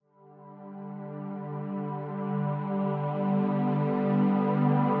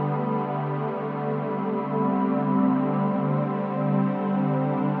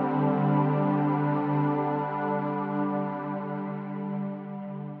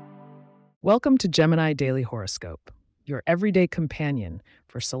Welcome to Gemini Daily Horoscope, your everyday companion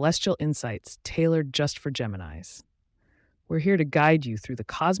for celestial insights tailored just for Geminis. We're here to guide you through the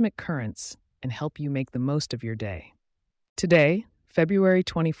cosmic currents and help you make the most of your day. Today, February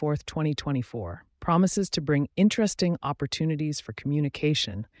 24th, 2024, promises to bring interesting opportunities for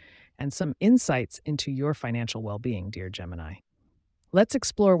communication and some insights into your financial well-being, dear Gemini. Let's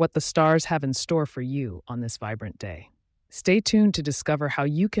explore what the stars have in store for you on this vibrant day. Stay tuned to discover how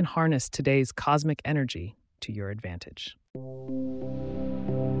you can harness today's cosmic energy to your advantage.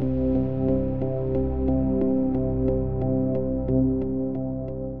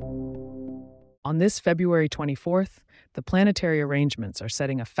 On this February 24th, the planetary arrangements are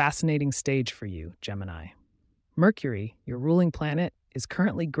setting a fascinating stage for you, Gemini. Mercury, your ruling planet, is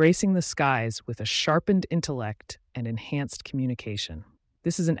currently gracing the skies with a sharpened intellect and enhanced communication.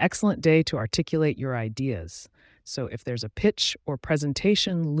 This is an excellent day to articulate your ideas. So if there's a pitch or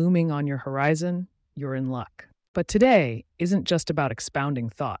presentation looming on your horizon, you're in luck. But today isn't just about expounding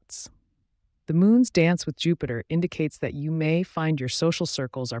thoughts. The moon's dance with Jupiter indicates that you may find your social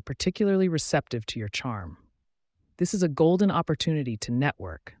circles are particularly receptive to your charm. This is a golden opportunity to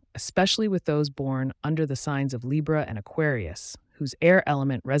network, especially with those born under the signs of Libra and Aquarius, whose air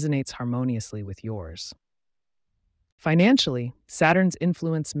element resonates harmoniously with yours. Financially, Saturn's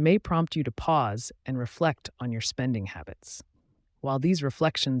influence may prompt you to pause and reflect on your spending habits. While these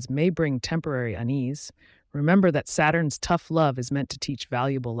reflections may bring temporary unease, remember that Saturn's tough love is meant to teach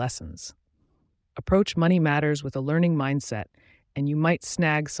valuable lessons. Approach money matters with a learning mindset, and you might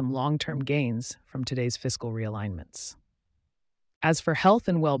snag some long-term gains from today's fiscal realignments. As for health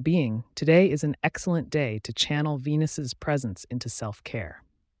and well-being, today is an excellent day to channel Venus's presence into self-care.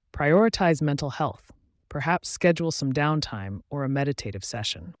 Prioritize mental health. Perhaps schedule some downtime or a meditative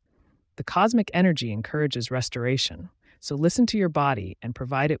session. The cosmic energy encourages restoration, so listen to your body and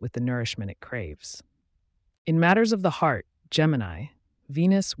provide it with the nourishment it craves. In matters of the heart, Gemini,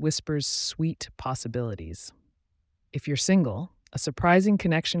 Venus whispers sweet possibilities. If you're single, a surprising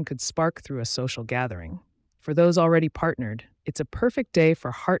connection could spark through a social gathering. For those already partnered, it's a perfect day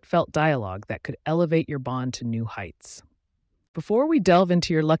for heartfelt dialogue that could elevate your bond to new heights. Before we delve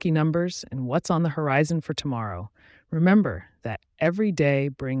into your lucky numbers and what's on the horizon for tomorrow, remember that every day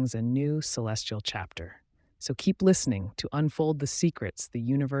brings a new celestial chapter. So keep listening to unfold the secrets the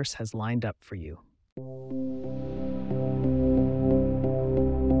universe has lined up for you.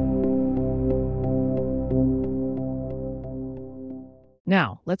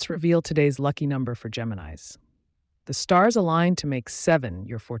 Now, let's reveal today's lucky number for Geminis. The stars align to make 7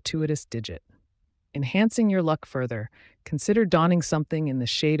 your fortuitous digit. Enhancing your luck further, consider donning something in the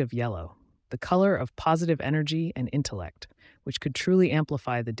shade of yellow, the color of positive energy and intellect, which could truly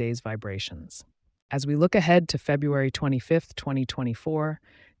amplify the day's vibrations. As we look ahead to February 25th, 2024,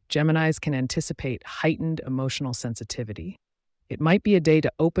 Geminis can anticipate heightened emotional sensitivity. It might be a day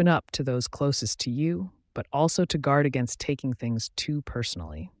to open up to those closest to you, but also to guard against taking things too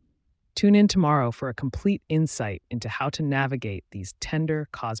personally. Tune in tomorrow for a complete insight into how to navigate these tender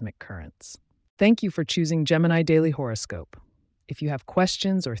cosmic currents. Thank you for choosing Gemini Daily Horoscope. If you have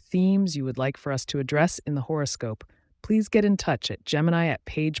questions or themes you would like for us to address in the horoscope, please get in touch at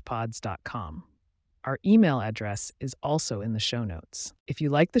gemini@pagepods.com. Our email address is also in the show notes. If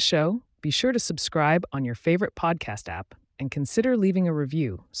you like the show, be sure to subscribe on your favorite podcast app and consider leaving a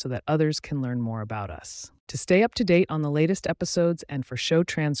review so that others can learn more about us. To stay up to date on the latest episodes and for show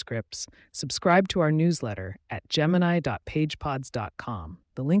transcripts, subscribe to our newsletter at gemini.pagepods.com.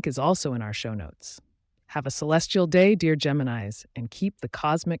 The link is also in our show notes. Have a celestial day, dear Geminis, and keep the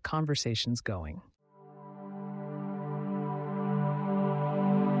cosmic conversations going.